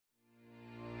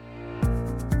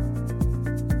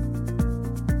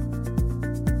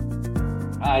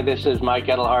Hi, this is Mike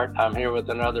Edelhart. I'm here with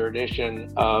another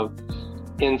edition of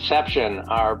Inception,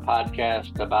 our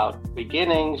podcast about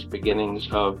beginnings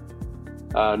of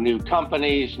new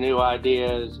companies, new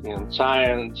ideas in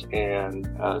science and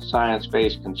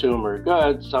science-based consumer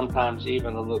goods, sometimes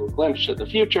even a little glimpse of the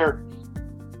future.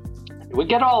 We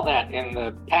get all that in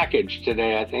the package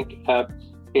today, I think,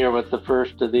 here with the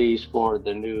first of these for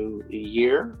the new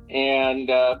year. And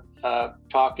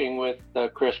talking with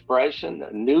Chris Bryson,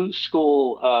 New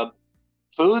School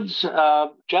Foods,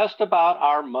 just about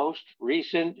our most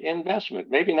recent investment.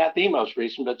 Maybe not the most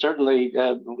recent, but certainly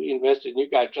we invested in you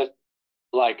guys just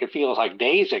like it feels like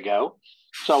days ago.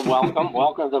 So welcome,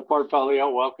 welcome to the portfolio,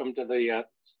 welcome to the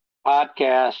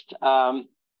podcast.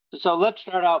 So let's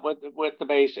start out with the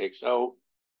basics. So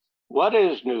what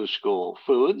is New School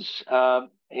Foods,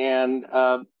 and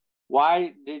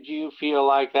why did you feel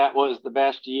like that was the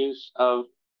best use of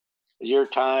your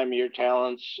time, your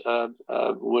talents,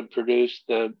 would produce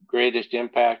the greatest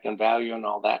impact and value and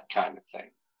all that kind of thing?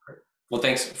 Well,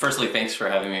 thanks. Firstly, thanks for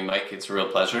having me, Mike. It's a real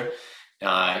pleasure.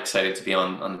 Excited to be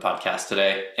on the podcast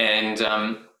today. And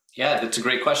yeah, that's a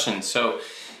great question. So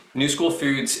New School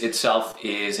Foods itself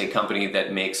is a company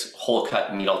that makes whole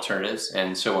cut meat alternatives.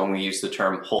 And so when we use the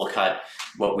term whole cut,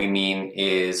 what we mean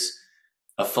is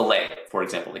a fillet, for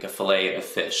example, like a fillet of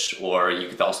fish, or you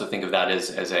could also think of that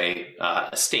as a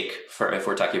steak, for if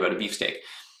we're talking about a beef steak.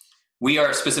 We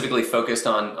are specifically focused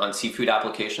on seafood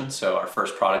applications. So our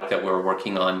first product that we're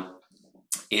working on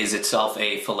is itself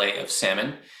a fillet of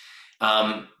salmon.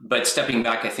 But stepping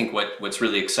back, I think what's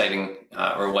really exciting,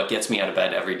 or what gets me out of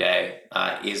bed every day,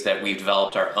 is that we've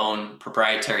developed our own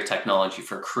proprietary technology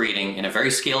for creating, in a very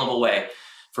scalable way,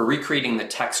 for recreating the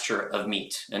texture of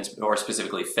meat, or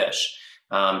specifically fish.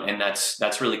 And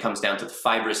that's really comes down to the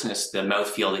fibrousness, the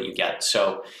mouthfeel that you get.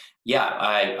 So yeah,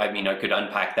 I mean, I could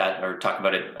unpack that or talk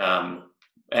about it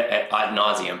ad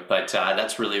nauseum, but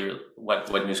that's really what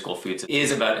New School Foods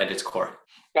is about at its core.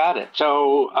 Got it.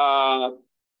 So,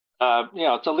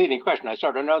 it's a leading question. I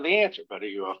sort of know the answer, but are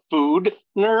you a food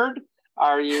nerd?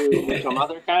 Are you some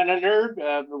other kind of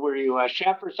nerd? Were you a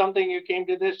chef or something? You came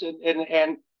to this,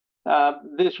 and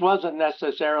this wasn't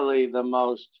necessarily the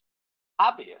most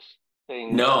obvious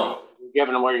thing. No,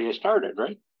 given where you started,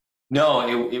 right? No,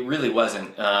 it really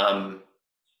wasn't.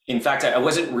 In fact, I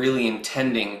wasn't really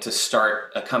intending to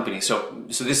start a company. So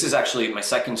this is actually my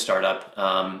second startup.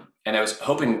 And I was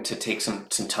hoping to take some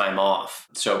time off.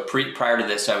 So prior to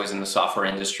this, I was in the software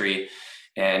industry,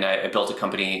 and I built a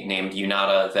company named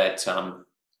Unata that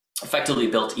effectively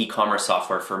built e-commerce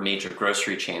software for major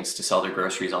grocery chains to sell their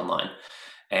groceries online.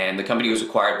 And the company was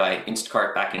acquired by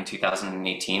Instacart back in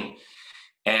 2018.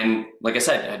 And like I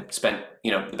said, I'd spent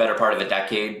the better part of a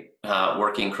decade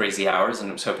working crazy hours, and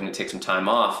I was hoping to take some time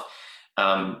off.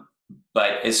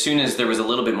 But as soon as there was a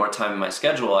little bit more time in my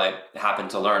schedule, I happened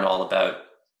to learn all about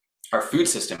our food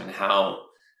system and how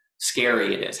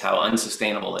scary it is, how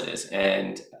unsustainable it is.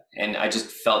 And I just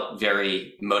felt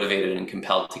very motivated and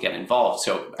compelled to get involved.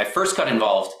 So I first got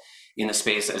involved in the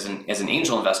space as an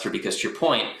angel investor, because to your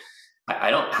point,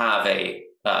 I don't have a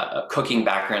cooking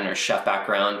background or chef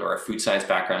background or a food science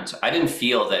background. So I didn't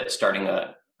feel that starting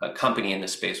a company in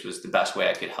this space was the best way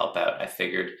I could help out. I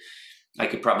figured I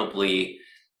could probably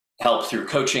help through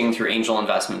coaching, through angel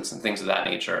investments and things of that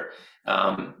nature.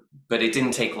 But it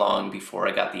didn't take long before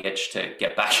I got the itch to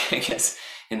get back, I guess,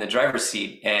 in the driver's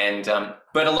seat. And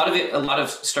but a lot of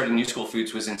starting New School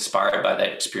Foods was inspired by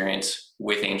that experience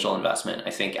with angel investment. I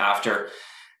think after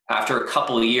a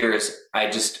couple of years,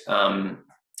 I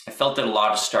felt that a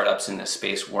lot of startups in this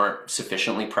space weren't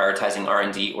sufficiently prioritizing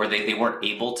R&D, or they weren't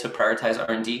able to prioritize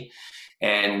R&D.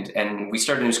 And we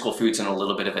started New School Foods in a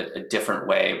little bit of a different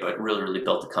way, but really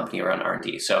built the company around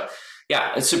R&D. So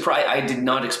yeah, it's surprised. I did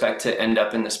not expect to end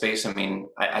up in the space. I mean,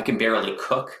 I can barely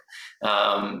cook,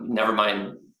 never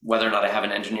mind whether or not I have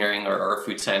an engineering or a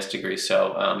food science degree.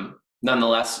 So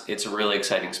nonetheless, it's a really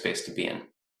exciting space to be in.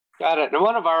 Got it. And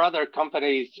one of our other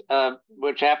companies,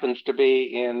 which happens to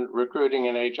be in recruiting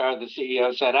and HR, the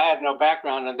CEO said, I have no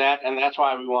background in that, and that's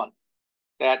why we won.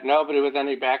 That nobody with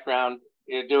any background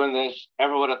doing this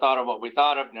ever would have thought of what we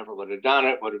thought of, never would have done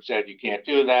it, would have said, you can't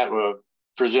do that, would have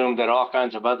presumed that all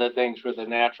kinds of other things were the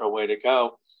natural way to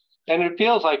go. And it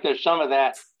feels like there's some of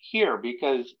that here,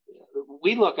 because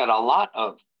we look at a lot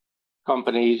of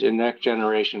companies in next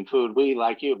generation food. We,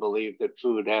 like you, believe that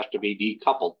food has to be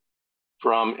decoupled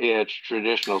from its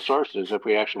traditional sources if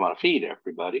we actually want to feed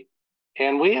everybody.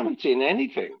 And we haven't seen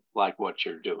anything like what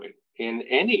you're doing in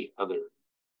any other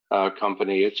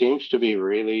company. It seems to be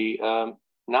really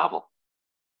novel.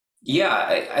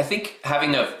 Yeah, I think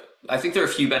having a I think there are a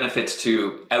few benefits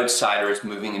to outsiders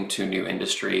moving into a new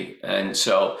industry. And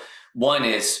so one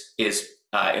is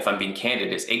if I'm being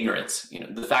candid, is ignorance.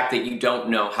 The fact that you don't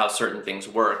know how certain things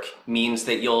work means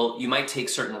that you might take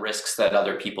certain risks that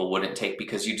other people wouldn't take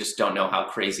because you just don't know how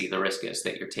crazy the risk is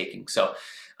that you're taking. So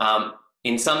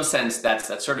in some sense,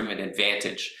 that's sort of an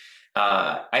advantage.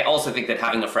 I also think that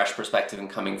having a fresh perspective and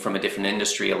coming from a different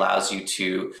industry allows you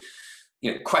to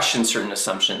question certain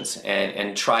assumptions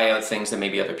and try out things that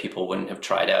maybe other people wouldn't have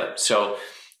tried out. So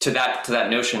to that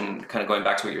notion, kind of going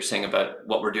back to what you're saying about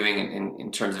what we're doing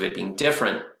in terms of it being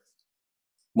different,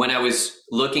 when I was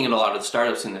looking at a lot of the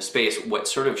startups in this space, what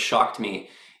sort of shocked me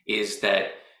is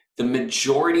that the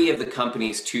majority of the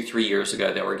companies 2-3 years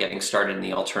ago that were getting started in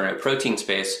the alternative protein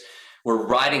space were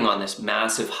riding on this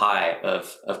massive high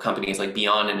of companies like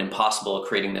Beyond and Impossible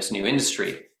creating this new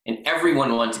industry, and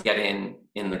everyone wanted to get in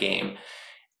the game.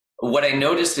 What I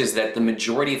noticed is that the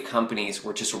majority of companies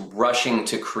were just rushing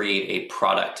to create a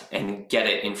product and get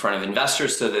it in front of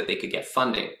investors so that they could get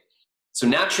funding. So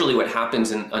naturally what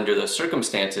happens under those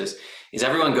circumstances is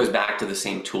everyone goes back to the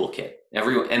same toolkit.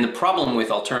 And the problem with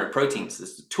alternative proteins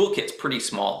is the toolkit's pretty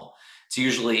small. It's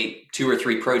usually 2 or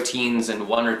 3 proteins and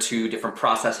 1 or 2 different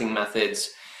processing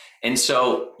methods. And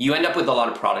so you end up with a lot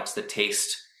of products that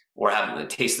taste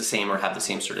the same or have the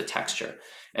same sort of texture.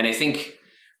 And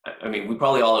I mean, we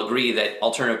probably all agree that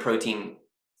alternative protein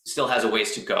still has a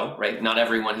ways to go, right? Not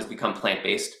everyone has become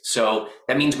plant-based. So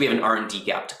that means we have an R&D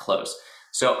gap to close.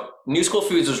 So New School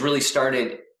Foods was really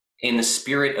started in the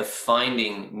spirit of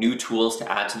finding new tools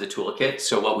to add to the toolkit.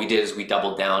 So what we did is we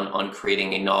doubled down on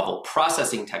creating a novel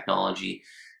processing technology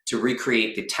to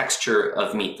recreate the texture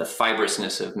of meat, the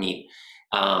fibrousness of meat,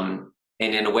 and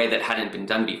in a way that hadn't been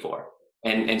done before.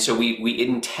 And so we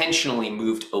intentionally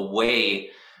moved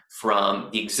away from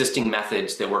the existing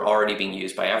methods that were already being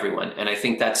used by everyone. And I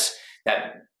think that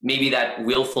maybe that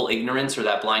willful ignorance or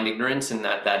that blind ignorance and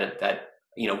that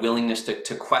willingness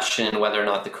to question whether or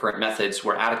not the current methods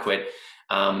were adequate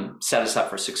set us up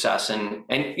for success. And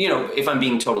if I'm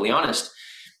being totally honest,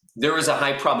 there was a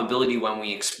high probability when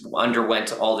we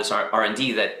underwent all this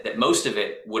R&D that most of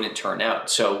it wouldn't turn out.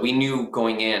 So we knew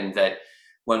going in that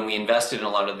when we invested in a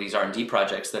lot of these R&D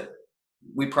projects that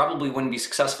we probably wouldn't be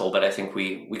successful, but I think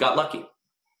we got lucky.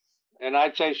 And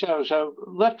I'd say so. So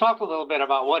let's talk a little bit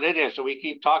about what it is. So we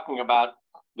keep talking about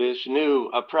this new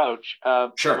approach.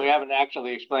 Sure. We haven't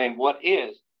actually explained what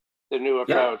is the new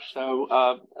approach. Yeah.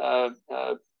 So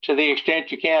to the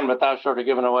extent you can, without sort of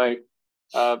giving away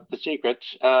the secrets,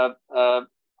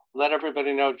 let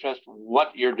everybody know just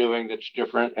what you're doing that's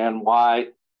different and why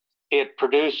it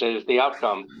produces the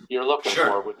outcome you're looking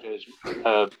for, which is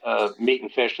meat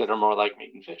and fish that are more like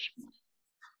meat and fish.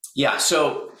 Yeah.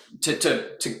 So to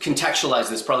contextualize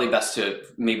this, probably best to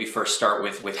maybe first start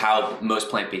with how most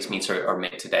plant-based meats are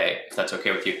made today, if that's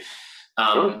okay with you.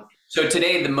 Sure. So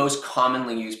today, the most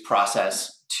commonly used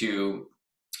process to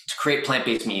create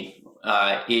plant-based meat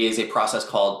is a process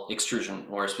called extrusion,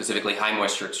 or specifically high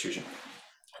moisture extrusion.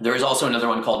 There is also another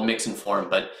one called mix and form,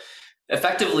 but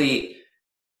effectively,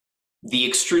 the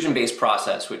extrusion-based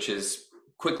process, which is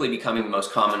quickly becoming the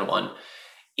most common one,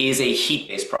 is a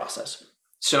heat-based process.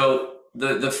 So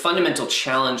the fundamental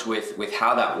challenge with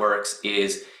how that works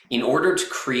is in order to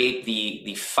create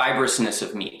the fibrousness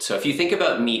of meat. So if you think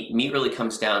about meat really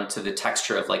comes down to the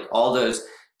texture of like all those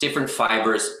different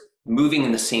fibers moving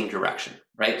in the same direction,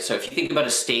 right? So if you think about a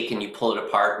steak and you pull it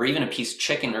apart, or even a piece of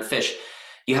chicken or fish,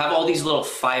 you have all these little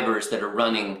fibers that are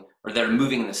running or that are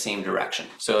moving in the same direction.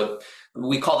 So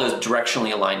we call those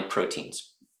directionally aligned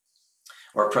proteins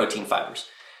or protein fibers.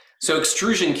 So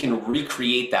extrusion can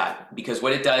recreate that because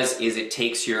what it does is it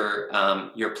takes your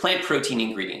plant protein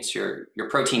ingredients, your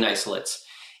protein isolates,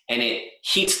 and it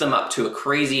heats them up to a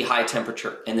crazy high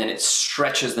temperature, and then it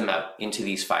stretches them out into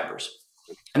these fibers.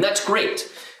 And that's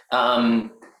great.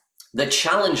 The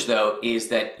challenge, though, is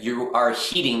that you are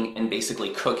heating and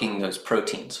basically cooking those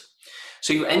proteins.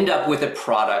 So you end up with a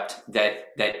product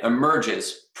that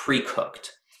emerges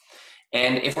pre-cooked.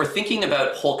 And if we're thinking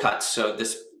about whole cuts,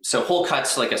 so whole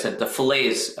cuts, like I said, the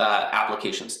fillets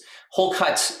applications, whole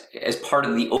cuts as part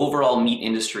of the overall meat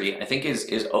industry, I think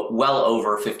is well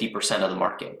over 50% of the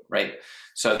market, right?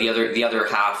 So the other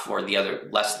half or the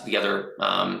other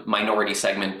minority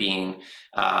segment being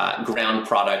ground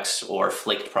products or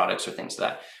flaked products or things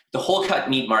like that. The whole cut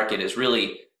meat market is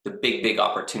really the big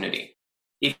opportunity.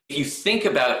 If you think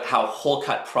about how whole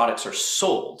cut products are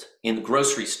sold in the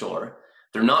grocery store,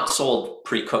 they're not sold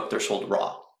pre-cooked, they're sold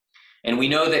raw. And we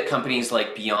know that companies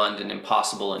like Beyond and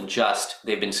Impossible and Just,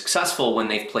 they've been successful when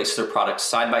they've placed their products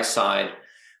side by side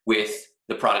with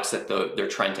the products that they're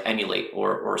trying to emulate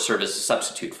or serve as a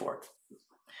substitute for.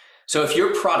 So if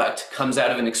your product comes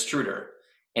out of an extruder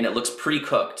and it looks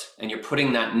pre-cooked, and you're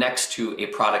putting that next to a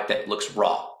product that looks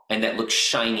raw and that looks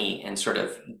shiny and sort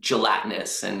of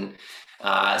gelatinous and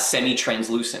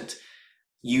semi-translucent,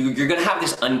 you're going to have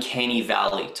this uncanny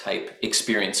valley type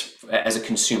experience as a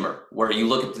consumer, where you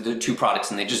look at the two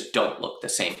products and they just don't look the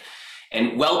same.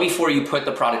 And well before you put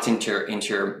the product into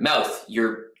your mouth,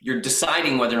 you're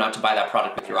deciding whether or not to buy that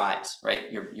product with your eyes,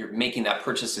 right? You're making that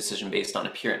purchase decision based on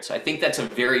appearance. So I think that's a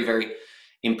very, very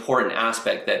important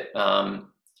aspect that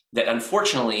that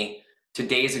unfortunately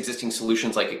today's existing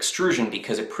solutions like extrusion,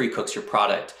 because it pre-cooks your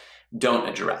product, don't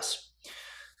address.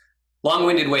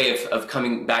 Long-winded way of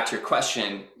coming back to your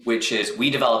question, which is we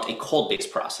developed a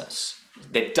cold-based process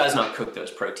that does not cook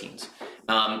those proteins.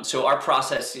 So our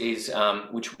process is,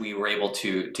 which we were able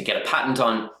to get a patent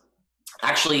on,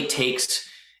 actually takes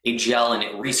a gel and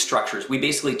it restructures. We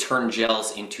basically turn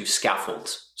gels into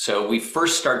scaffolds. So we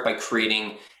first start by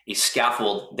creating a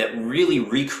scaffold that really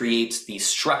recreates the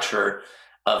structure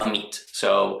of meat.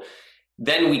 So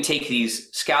then we take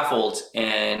these scaffolds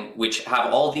and which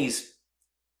have all these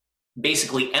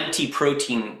basically empty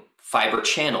protein fiber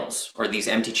channels, or these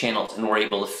empty channels, and we're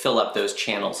able to fill up those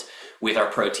channels with our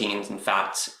proteins and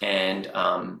fats and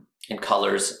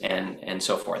colors and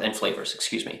so forth, and flavors,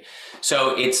 excuse me.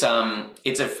 So it's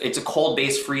a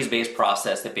cold-based, freeze-based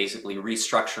process that basically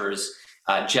restructures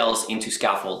gels into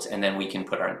scaffolds, and then we can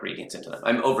put our ingredients into them.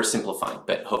 I'm oversimplifying,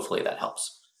 but hopefully that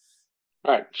helps.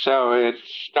 Right. So it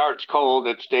starts cold,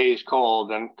 it stays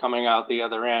cold, and coming out the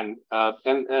other end,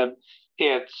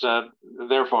 it's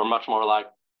therefore much more like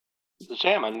the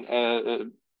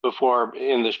salmon before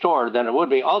in the store than it would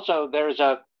be. Also, there's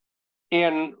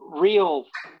in real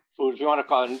food, if you want to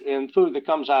call it, in food that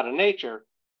comes out of nature,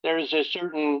 there's a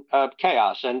certain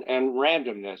chaos and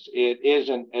randomness. It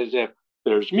isn't as if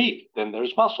there's meat, then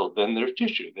there's muscle, then there's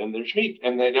tissue, then there's meat,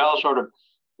 and it all sort of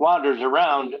wanders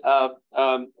around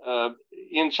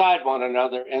inside one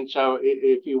another. And so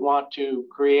if you want to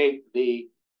create the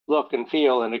look and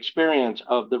feel and experience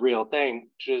of the real thing,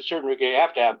 to a certain degree, you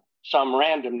have to have some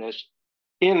randomness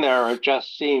in there. It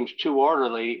just seems too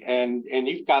orderly, and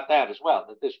you've got that as well,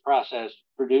 that this process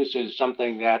produces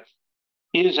something that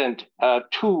isn't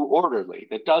too orderly,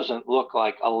 that doesn't look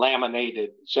like a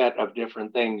laminated set of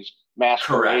different things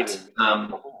masquerading.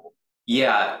 Correct.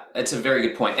 Yeah, that's a very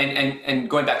good point. And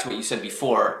going back to what you said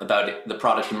before about the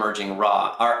product emerging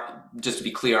raw, just to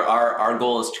be clear, our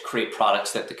goal is to create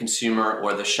products that the consumer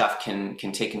or the chef can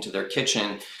take into their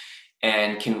kitchen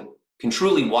and can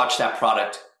truly watch that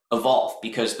product evolve,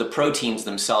 because the proteins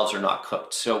themselves are not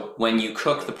cooked. So when you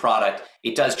cook the product,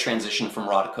 it does transition from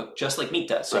raw to cooked, just like meat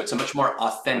does. So It's a much more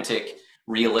authentic,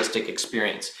 realistic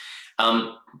experience.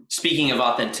 Speaking of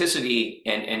authenticity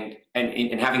and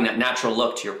having that natural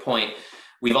look, to your point,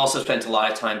 we've also spent a lot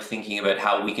of time thinking about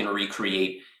how we can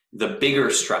recreate the bigger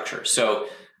structure. So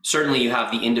certainly you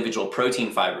have the individual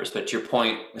protein fibers, but to your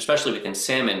point, especially within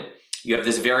salmon, you have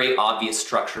this very obvious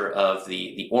structure of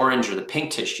the orange or the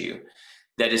pink tissue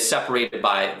that is separated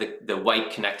by the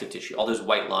white connective tissue, all those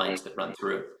white lines that run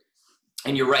through.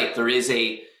 And you're right, there's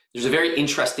a very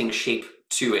interesting shape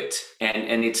to it,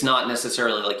 and it's not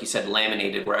necessarily, like you said,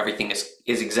 laminated where everything is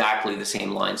exactly the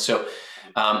same line. So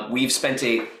we've spent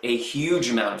a huge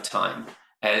amount of time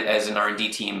as an R&D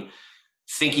team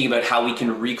thinking about how we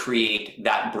can recreate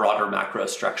that broader macro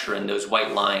structure and those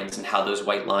white lines, and how those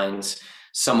white lines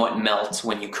somewhat melt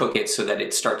when you cook it so that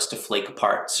it starts to flake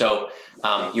apart. So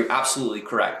you're absolutely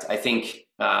correct. I think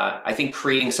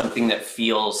creating something that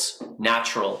feels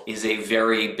natural is a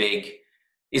very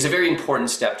important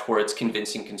step towards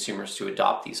convincing consumers to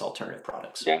adopt these alternative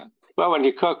products. Yeah. Well, when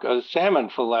you cook a salmon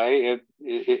fillet,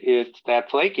 it's that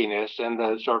flakiness and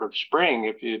the sort of spring.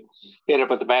 If you hit it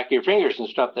with the back of your fingers and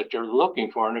stuff that you're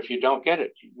looking for, and if you don't get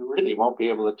it, you really won't be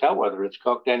able to tell whether it's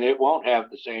cooked, and it won't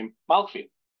have the same mouthfeel.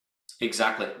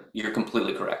 Exactly. You're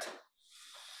completely correct.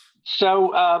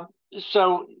 So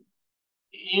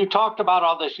you talked about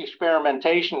all this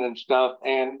experimentation and stuff,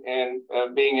 and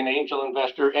being an angel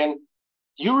investor, and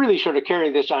you really sort of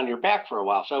carried this on your back for a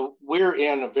while. So we're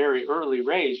in a very early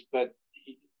raise, but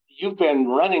you've been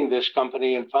running this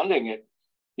company and funding it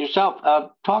yourself.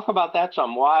 Talk about that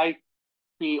some. Why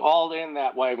be all in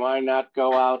that way? Why not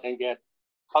go out and get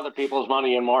other people's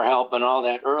money and more help and all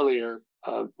that earlier?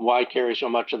 Why carry so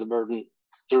much of the burden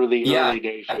through the early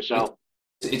days yourself?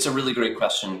 It's a really great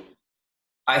question.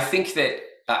 I think that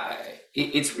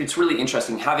it's really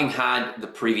interesting. Having had the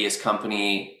previous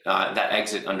company that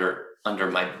exit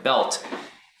under my belt,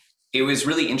 it was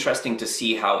really interesting to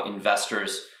see how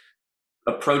investors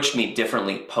approached me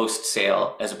differently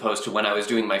post-sale as opposed to when I was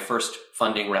doing my first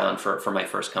funding round for my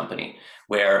first company,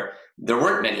 where there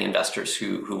weren't many investors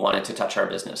who wanted to touch our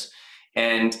business.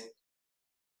 And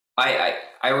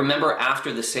I remember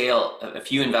after the sale, a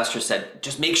few investors said,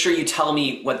 just make sure you tell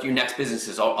me what your next business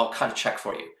is. I'll cut a check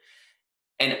for you.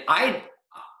 And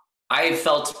I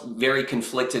felt very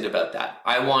conflicted about that.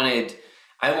 I wanted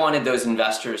those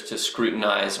investors to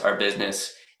scrutinize our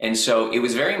business. And so it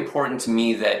was very important to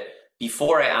me that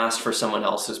before I asked for someone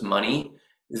else's money,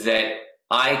 that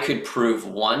I could prove,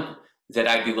 one, that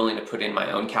I'd be willing to put in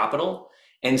my own capital.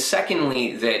 And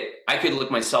secondly, that I could look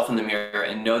myself in the mirror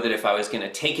and know that if I was going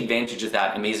to take advantage of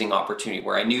that amazing opportunity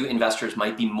where I knew investors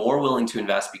might be more willing to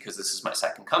invest because this is my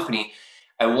second company,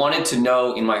 I wanted to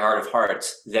know in my heart of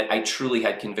hearts that I truly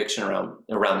had conviction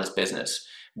around this business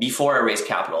before I raised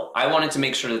capital. I wanted to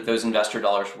make sure that those investor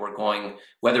dollars were going,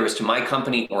 whether it was to my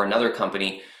company or another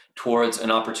company, towards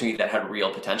an opportunity that had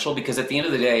real potential. Because at the end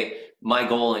of the day, my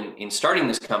goal in starting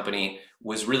this company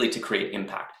was really to create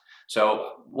impact.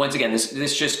 So once again,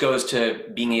 this just goes to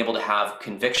being able to have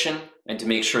conviction and to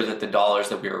make sure that the dollars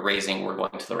that we were raising were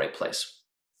going to the right place.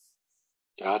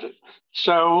 Got it.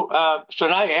 So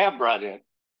now you have brought in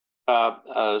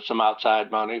some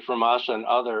outside money from us and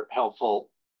other helpful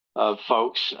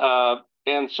folks.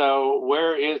 And so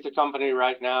where is the company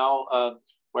right now?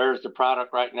 Where is the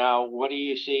product right now? What do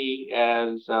you see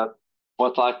as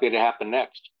what's likely to happen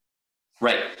next?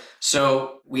 Right.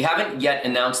 So we haven't yet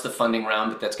announced the funding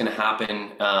round, but that's going to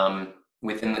happen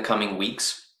within the coming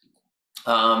weeks.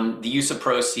 The use of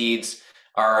proceeds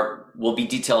will be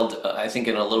detailed, I think,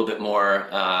 in a little bit more,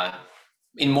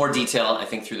 in more detail, I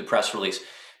think, through the press release.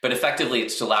 But effectively,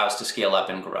 it's to allow us to scale up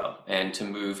and grow and to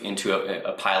move into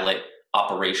a pilot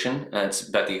operation. That's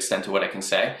about the extent of what I can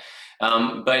say.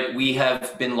 But we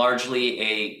have been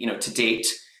largely to date,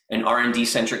 an R&D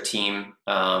centric team.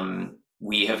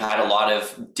 We have had a lot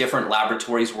of different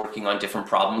laboratories working on different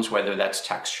problems, whether that's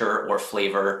texture or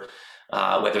flavor,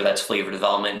 whether that's flavor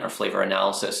development or flavor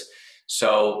analysis.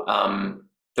 So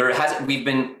we've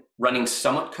been running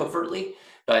somewhat covertly,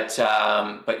 but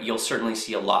you'll certainly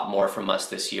see a lot more from us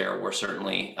this year. We're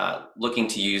certainly looking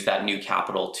to use that new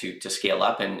capital to scale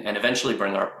up and eventually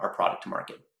bring our product to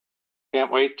market.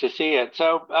 Can't wait to see it.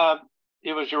 So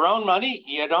it was your own money.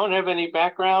 You don't have any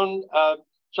background.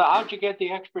 So how'd you get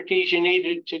the expertise you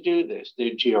needed to do this?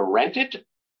 Did you rent it?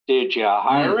 Did you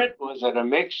hire it? Was it a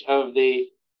mix of the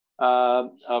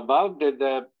above? Did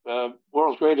the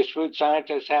world's greatest food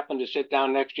scientist happen to sit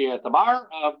down next to you at the bar?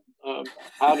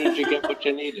 How did you get what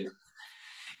you needed?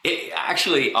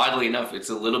 Actually, oddly enough, it's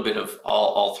a little bit of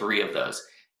all three of those.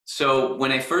 So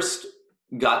when I first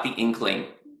got the inkling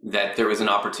that there was an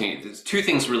opportunity, two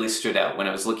things really stood out when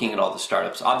I was looking at all the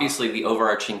startups. Obviously, the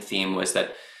overarching theme was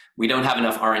that we don't have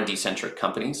enough R&D centric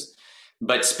companies,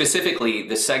 but specifically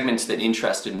the segments that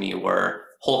interested me were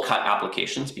whole cut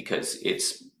applications because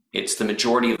it's the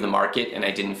majority of the market, and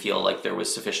I didn't feel like there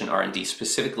was sufficient R&D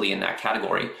specifically in that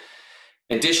category.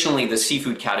 Additionally, the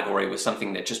seafood category was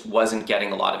something that just wasn't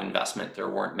getting a lot of investment. There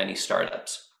weren't many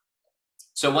startups.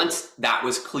 So once that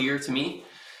was clear to me,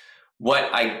 what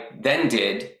I then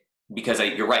did, because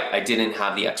you're right, I didn't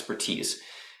have the expertise.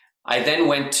 I then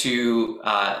went to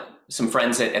some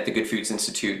friends at the Good Foods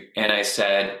Institute, and I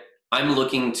said, I'm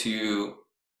looking to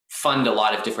fund a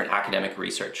lot of different academic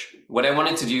research. What I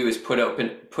wanted to do is put out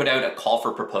a call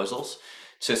for proposals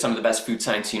to some of the best food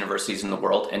science universities in the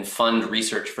world and fund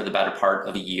research for the better part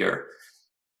of a year.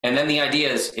 And then the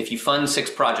idea is if you fund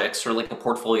 6 projects, sort of like a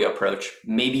portfolio approach,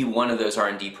 maybe one of those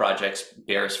R&D projects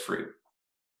bears fruit.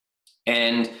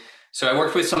 And so I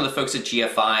worked with some of the folks at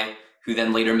GFI who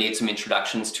then later made some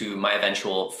introductions to my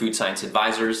eventual food science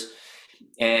advisors.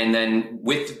 And then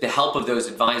with the help of those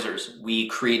advisors, we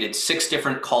created 6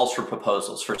 different calls for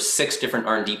proposals for 6 different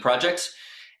R&D projects.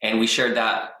 And we shared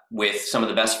that with some of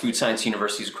the best food science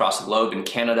universities across the globe in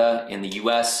Canada, in the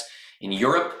US, in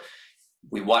Europe.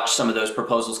 We watched some of those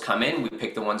proposals come in. We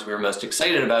picked the ones we were most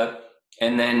excited about.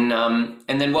 And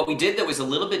then what we did that was a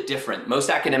little bit different. Most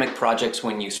academic projects,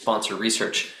 when you sponsor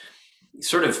research,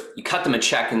 you cut them a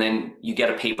check and then you get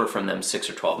a paper from them 6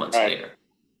 or 12 months later,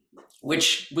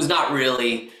 which was not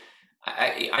really,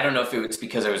 I don't know if it was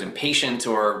because I was impatient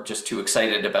or just too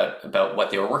excited about what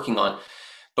they were working on.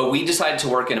 But we decided to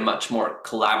work in a much more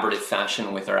collaborative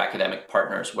fashion with our academic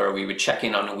partners, where we would check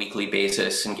in on a weekly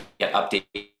basis and get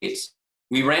updates.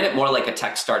 We ran it more like a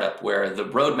tech startup where the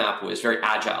roadmap was very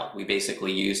agile. We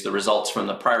basically used the results from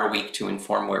the prior week to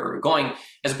inform where we were going,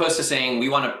 as opposed to saying, we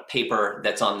want a paper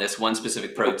that's on this one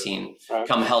specific protein,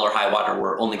 come hell or high water,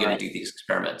 we're only going to do these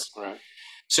experiments.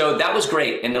 So that was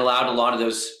great. And it allowed a lot of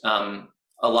those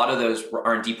a lot of those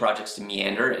R&D projects to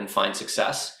meander and find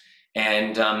success.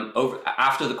 And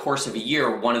after the course of a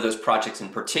year, one of those projects in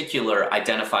particular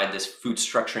identified this food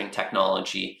structuring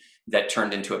technology that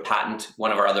turned into a patent.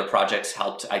 One of our other projects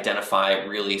helped identify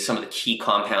really some of the key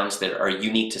compounds that are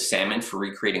unique to salmon for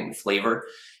recreating the flavor.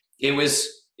 It was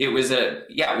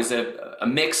a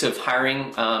mix of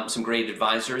hiring some great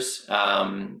advisors,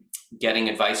 getting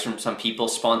advice from some people,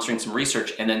 sponsoring some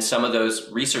research, and then some of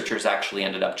those researchers actually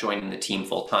ended up joining the team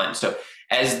full time. So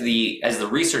as the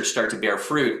research started to bear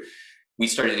fruit, we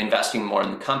started investing more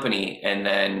in the company and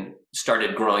then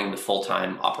started growing the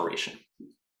full-time operation.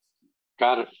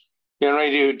 Got it.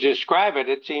 When you describe it,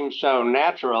 it seems so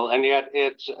natural, and yet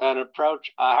it's an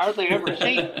approach I hardly ever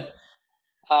see.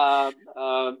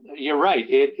 You're right.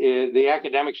 The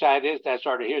academic side is that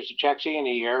sort of, here's the check in a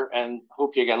year and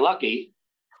hope you get lucky.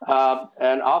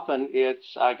 And often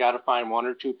it's, I got to find one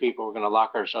or two people, we're going to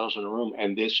lock ourselves in a room,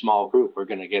 and this small group, we're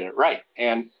going to get it right.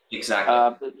 And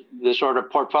exactly the sort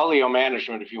of portfolio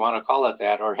management, if you want to call it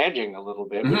that, or hedging a little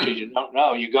bit, which is you don't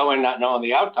know. You go in not knowing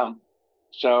the outcome.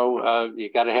 So you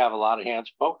got to have a lot of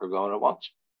hands of poker going at once.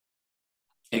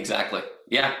 Exactly.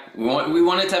 Yeah. We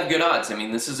wanted to have good odds. I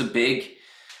mean, this is a big,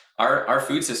 our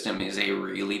food system is a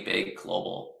really big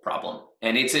global problem.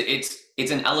 And it's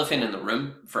an elephant in the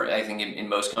room for, I think, in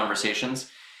most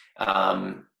conversations.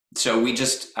 So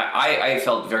I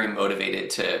felt very motivated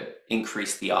to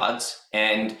increase the odds.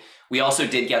 And we also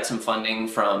did get some funding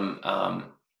from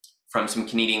some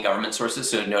Canadian government sources,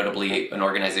 so notably an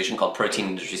organization called Protein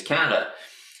Industries Canada.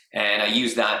 And I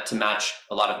used that to match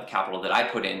a lot of the capital that I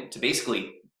put in to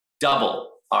basically double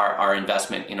our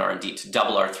investment in R&D, to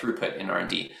double our throughput in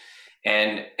R&D.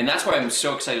 And that's why I'm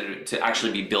so excited to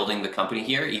actually be building the company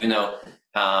here, even though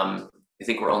I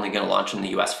think we're only going to launch in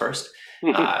the US first.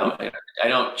 I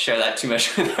don't share that too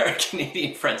much with our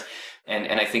Canadian friends.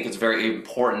 And I think it's very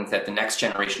important that the next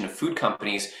generation of food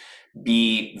companies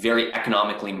be very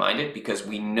economically minded, because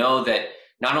we know that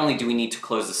not only do we need to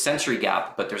close the sensory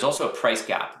gap, but there's also a price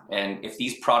gap. And if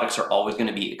these products are always going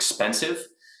to be expensive,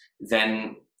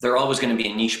 then they're always going to be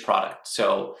a niche product.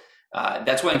 So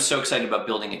that's why I'm so excited about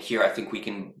building it here. I think we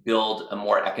can build a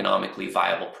more economically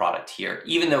viable product here,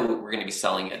 even though we're going to be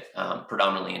selling it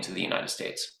predominantly into the United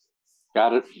States.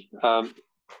 Got it.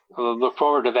 We'll look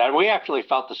forward to that. We actually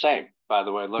felt the same, by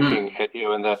the way, looking at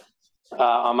you and the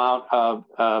amount of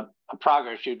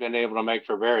progress you've been able to make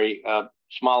for very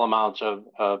small amounts of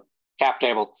cap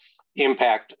table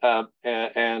impact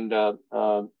and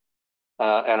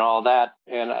all that.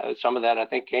 And some of that, I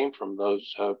think, came from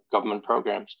those government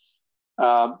programs.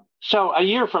 So a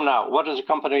year from now, what does a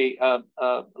company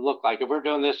look like? If we're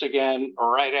doing this again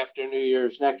right after New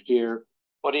Year's next year,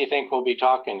 what do you think we'll be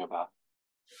talking about?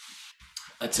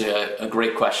 That's a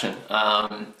great question.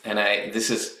 And this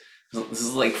is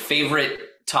like favorite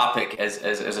topic as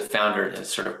a founder, to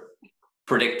sort of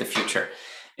predict the future.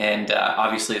 And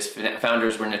obviously, as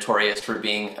founders, we're notorious for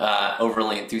being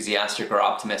overly enthusiastic or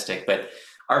optimistic, but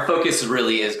our focus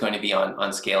really is going to be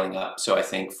on scaling up. So I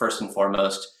think first and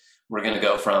foremost, we're going to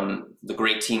go from the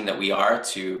great team that we are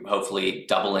to hopefully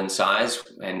double in size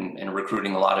and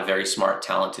recruiting a lot of very smart,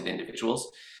 talented individuals.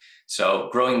 So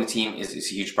growing the team is a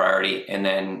huge priority. And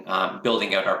then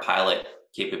building out our pilot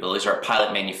capabilities, our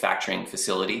pilot manufacturing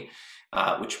facility,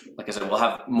 which, like I said, we'll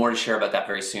have more to share about that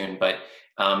very soon. But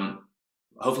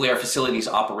hopefully our facility is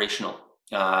operational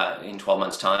in 12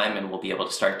 months' time, and we'll be able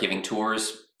to start giving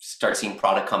tours, start seeing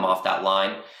product come off that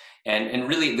line. And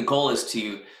really the goal is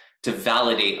to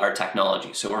validate our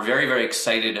technology. So we're very, very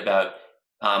excited about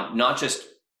not just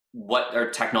what our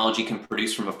technology can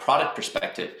produce from a product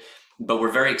perspective, but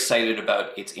we're very excited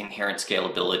about its inherent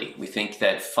scalability. We think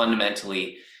that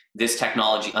fundamentally this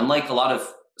technology, unlike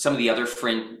some of the other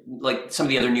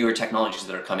newer technologies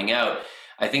that are coming out,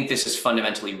 I think this is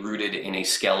fundamentally rooted in a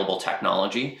scalable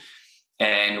technology,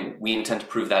 and we intend to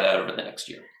prove that out over the next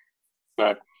year.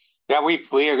 Right. Yeah,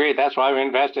 we agree. That's why we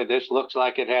invested. This looks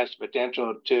like it has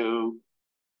potential to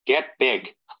get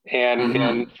big.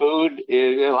 And food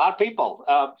is a lot of people.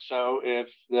 So if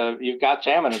you've got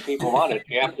salmon and people want it,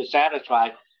 you have to satisfy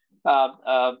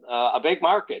a big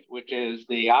market, which is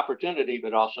the opportunity,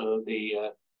 but also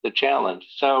the challenge.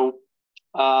 So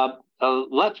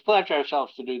let's pledge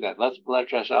ourselves to do that. Let's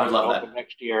pledge ourselves to open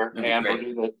next year, and we'll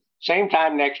do the same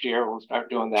time next year. We'll start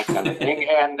doing that kind of thing,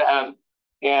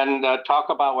 and talk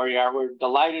about where you are. We're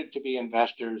delighted to be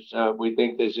investors. We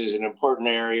think this is an important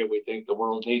area. We think the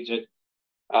world needs it.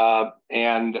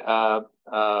 And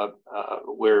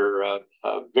we're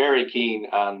very keen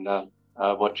on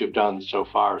what you've done so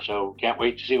far. So can't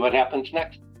wait to see what happens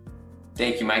next.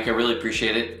 Thank you, Mike. I really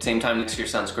appreciate it. Same time next year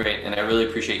sounds great. And I really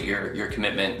appreciate your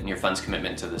commitment and your fund's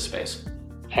commitment to this space.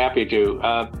 Happy to.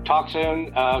 Talk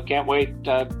soon. Can't wait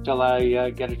till I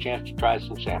get a chance to try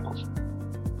some samples.